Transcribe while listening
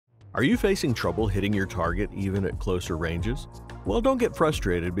Are you facing trouble hitting your target even at closer ranges? Well, don't get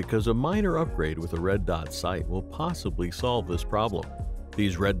frustrated because a minor upgrade with a red dot sight will possibly solve this problem.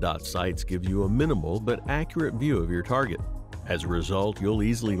 These red dot sights give you a minimal but accurate view of your target. As a result, you'll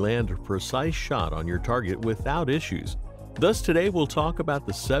easily land a precise shot on your target without issues. Thus, today we'll talk about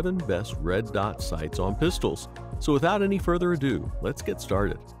the 7 best red dot sights on pistols. So without any further ado, let's get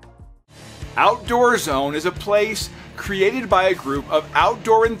started. Outdoor Zone is a place created by a group of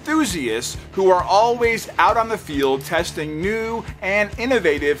outdoor enthusiasts who are always out on the field testing new and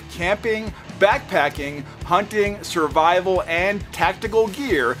innovative camping, backpacking, hunting, survival, and tactical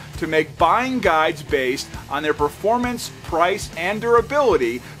gear to make buying guides based on their performance, price, and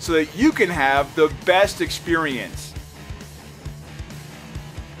durability so that you can have the best experience.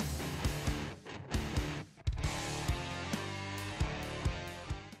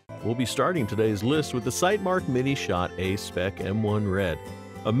 We'll be starting today's list with the Sightmark Mini Shot A-Spec M1 Red,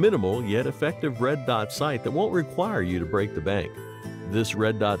 a minimal yet effective red dot sight that won't require you to break the bank. This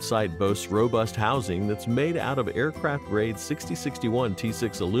red dot sight boasts robust housing that's made out of aircraft-grade 6061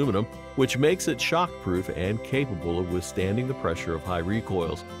 T6 aluminum, which makes it shockproof and capable of withstanding the pressure of high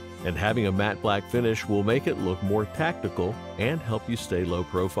recoils. And having a matte black finish will make it look more tactical and help you stay low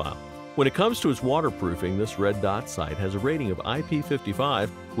profile. When it comes to its waterproofing, this red dot sight has a rating of IP55,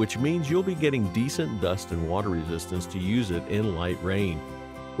 which means you'll be getting decent dust and water resistance to use it in light rain.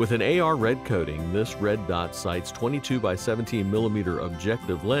 With an AR red coating, this red dot sight's 22 by 17 mm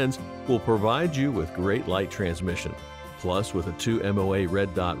objective lens will provide you with great light transmission. Plus, with a 2 MOA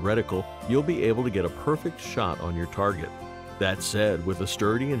red dot reticle, you'll be able to get a perfect shot on your target. That said, with a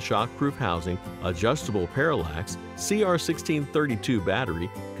sturdy and shockproof housing, adjustable parallax, CR1632 battery,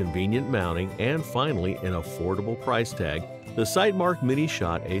 convenient mounting, and finally an affordable price tag, the Sightmark Mini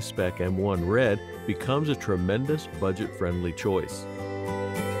Shot A-Spec M1 Red becomes a tremendous budget-friendly choice.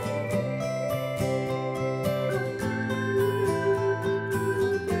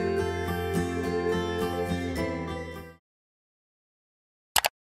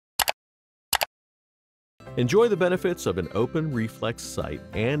 Enjoy the benefits of an open reflex sight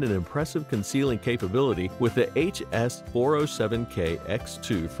and an impressive concealing capability with the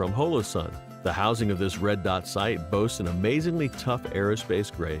HS407K-X2 from Holosun. The housing of this red dot sight boasts an amazingly tough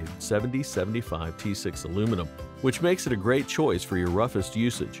aerospace-grade 7075 T6 aluminum, which makes it a great choice for your roughest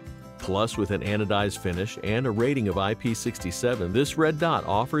usage. Plus, with an anodized finish and a rating of IP67, this red dot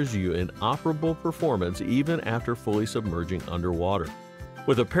offers you an operable performance even after fully submerging underwater.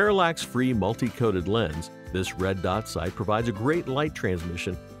 With a parallax-free multi-coated lens, this red dot sight provides a great light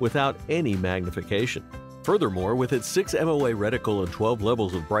transmission without any magnification. Furthermore, with its 6 MOA reticle and 12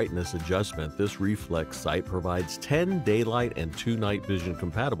 levels of brightness adjustment, this reflex sight provides 10 daylight and 2 night vision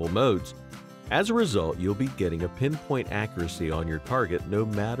compatible modes. As a result, you'll be getting a pinpoint accuracy on your target no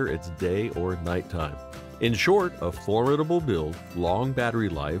matter it's day or nighttime. In short, a formidable build, long battery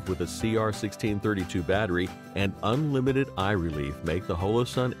life with a CR1632 battery, and unlimited eye relief make the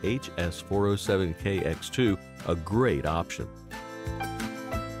Holosun HS407K-X2 a great option.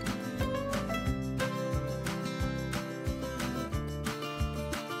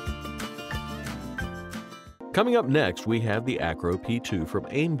 Coming up next, we have the Acro P-2 from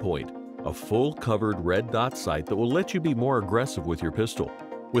Aimpoint, a full-covered red dot sight that will let you be more aggressive with your pistol.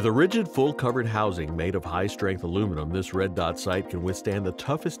 With a rigid full-covered housing made of high-strength aluminum, this red dot sight can withstand the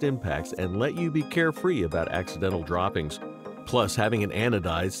toughest impacts and let you be carefree about accidental droppings. Plus, having an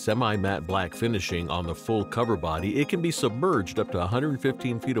anodized, semi-matte black finishing on the full cover body, it can be submerged up to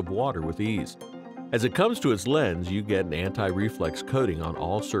 115 feet of water with ease. As it comes to its lens, you get an anti-reflex coating on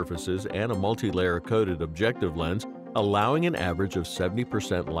all surfaces and a multi-layer coated objective lens, allowing an average of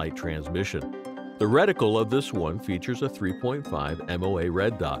 70% light transmission. The reticle of this one features a 3.5 MOA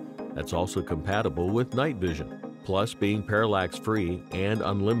red dot that's also compatible with night vision. Plus, being parallax-free and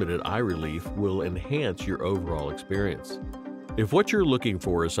unlimited eye relief will enhance your overall experience. If what you're looking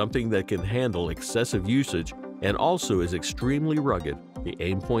for is something that can handle excessive usage and also is extremely rugged, the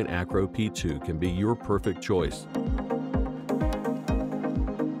Aimpoint Acro P-2 can be your perfect choice.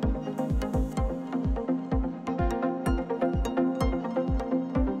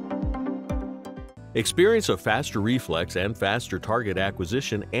 Experience a faster reflex and faster target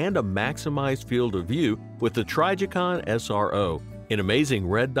acquisition and a maximized field of view with the Trijicon SRO, an amazing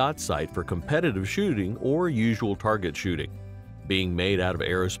red dot sight for competitive shooting or usual target shooting. Being made out of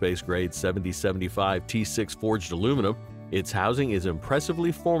aerospace-grade 7075 T6 forged aluminum, its housing is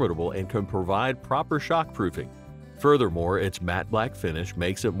impressively formidable and can provide proper shockproofing. Furthermore, its matte black finish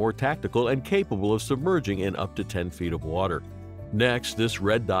makes it more tactical and capable of submerging in up to 10 feet of water. Next, this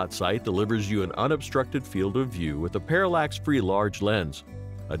red dot sight delivers you an unobstructed field of view with a parallax-free large lens.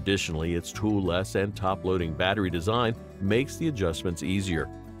 Additionally, its tool-less and top-loading battery design makes the adjustments easier.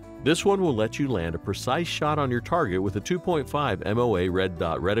 This one will let you land a precise shot on your target with a 2.5 MOA red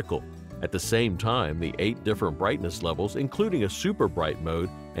dot reticle. At the same time, the 8 different brightness levels, including a super bright mode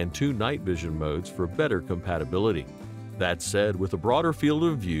and 2 night vision modes for better compatibility. That said, with a broader field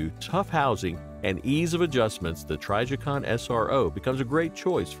of view, tough housing, and ease of adjustments, the Trijicon SRO becomes a great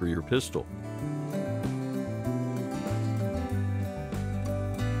choice for your pistol.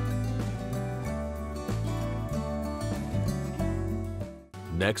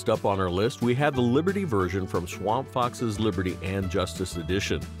 Next up on our list, we have the Liberty version from Swampfox's Liberty and Justice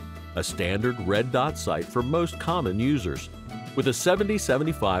Edition, a standard red dot sight for most common users. With a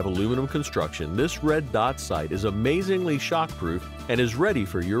 70-75 aluminum construction, this red dot sight is amazingly shockproof and is ready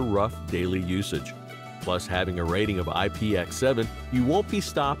for your rough daily usage. Plus, having a rating of IPX7, you won't be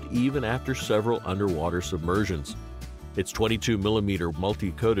stopped even after several underwater submersions. Its 22mm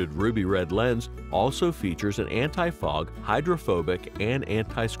multi-coated ruby red lens also features an anti-fog, hydrophobic, and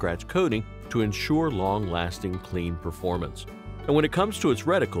anti-scratch coating to ensure long-lasting clean performance. And when it comes to its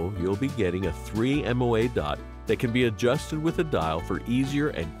reticle, you'll be getting a 3 MOA dot that can be adjusted with a dial for easier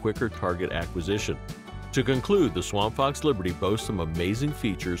and quicker target acquisition. To conclude, the Swampfox Liberty boasts some amazing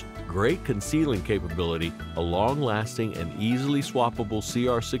features, great concealing capability, a long-lasting and easily swappable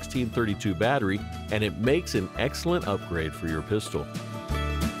CR1632 battery, and it makes an excellent upgrade for your pistol.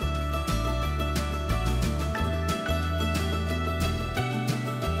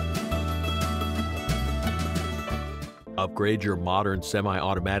 Upgrade your modern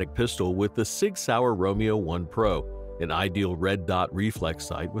semi-automatic pistol with the Sig Sauer Romeo 1 Pro, an ideal red dot reflex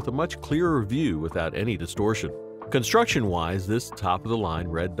sight with a much clearer view without any distortion. Construction-wise, this top-of-the-line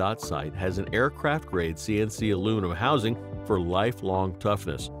red dot sight has an aircraft-grade CNC aluminum housing for lifelong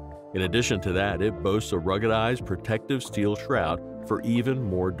toughness. In addition to that, it boasts a ruggedized protective steel shroud for even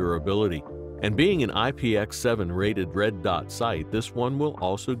more durability. And being an IPX7 rated red dot sight, this one will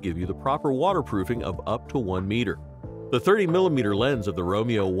also give you the proper waterproofing of up to 1 meter. The 30mm lens of the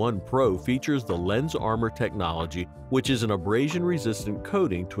Romeo 1 Pro features the Lens Armor technology, which is an abrasion-resistant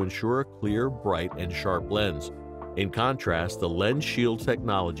coating to ensure a clear, bright, and sharp lens. In contrast, the Lens Shield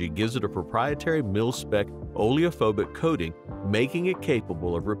technology gives it a proprietary mil-spec oleophobic coating, making it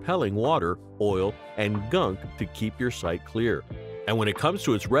capable of repelling water, oil, and gunk to keep your sight clear. And when it comes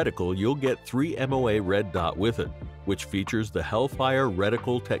to its reticle, you'll get 3 MOA red dot with it, which features the Hellfire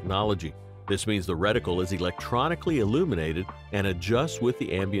reticle technology. This means the reticle is electronically illuminated and adjusts with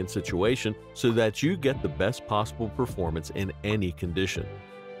the ambient situation so that you get the best possible performance in any condition.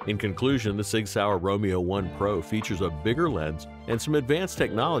 In conclusion, the Sig Sauer Romeo 1 Pro features a bigger lens and some advanced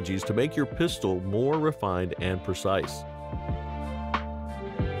technologies to make your pistol more refined and precise.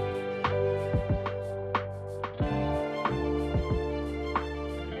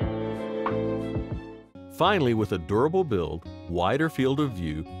 Finally, with a durable build, wider field of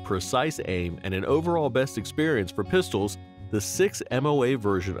view, precise aim, and an overall best experience for pistols, the 6 MOA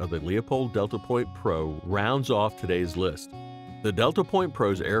version of the Leupold DeltaPoint Pro rounds off today's list. The DeltaPoint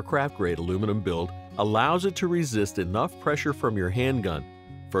Pro's aircraft-grade aluminum build allows it to resist enough pressure from your handgun.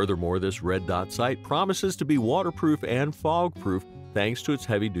 Furthermore, this red dot sight promises to be waterproof and fog-proof thanks to its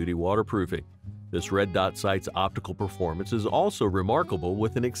heavy-duty waterproofing. This red dot sight's optical performance is also remarkable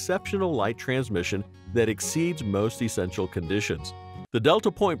with an exceptional light transmission that exceeds most essential conditions. The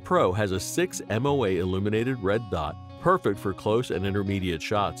DeltaPoint Pro has a 6 MOA illuminated red dot, perfect for close and intermediate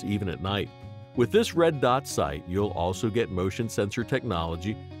shots even at night. With this red dot sight, you'll also get motion sensor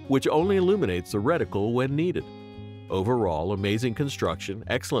technology, which only illuminates the reticle when needed. Overall, amazing construction,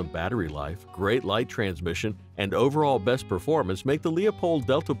 excellent battery life, great light transmission, and overall best performance make the Leupold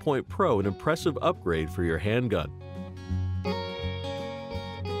DeltaPoint Pro an impressive upgrade for your handgun.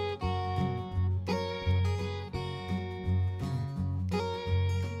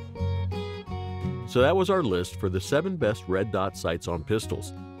 So that was our list for the 7 best red dot sights on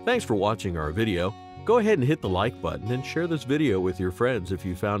pistols. Thanks for watching our video. Go ahead and hit the like button and share this video with your friends if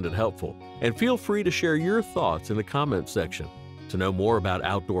you found it helpful. And feel free to share your thoughts in the comments section. To know more about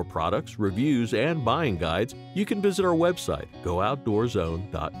outdoor products, reviews, and buying guides, you can visit our website,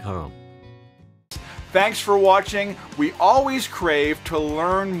 gooutdoorzone.com. Thanks for watching. We always crave to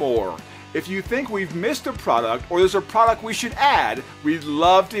learn more. If you think we've missed a product or there's a product we should add, we'd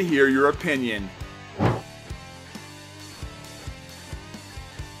love to hear your opinion.